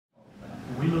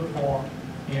for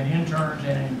in interns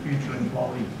and in future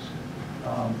employees.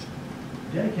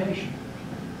 Dedication,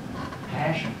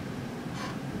 passion,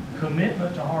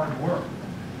 commitment to hard work,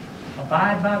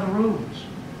 abide by the rules,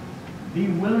 be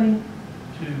willing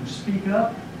to speak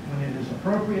up when it is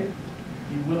appropriate,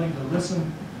 be willing to listen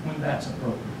when that's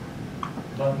appropriate.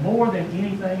 But more than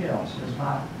anything else, as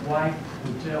my wife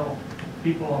would tell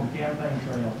people on the campaign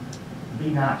trail, be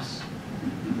nice.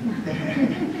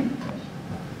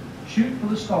 Shoot for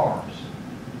the stars,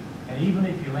 and even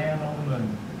if you land on the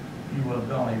moon, you will have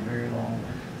gone a very long way.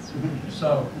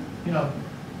 So, you know,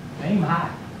 aim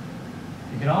high.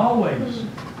 You can always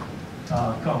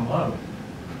come low,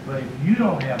 but if you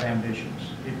don't have ambitions,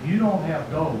 if you don't have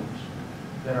goals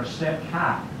that are set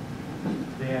high,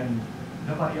 then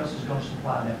nobody else is going to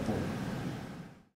supply that for you.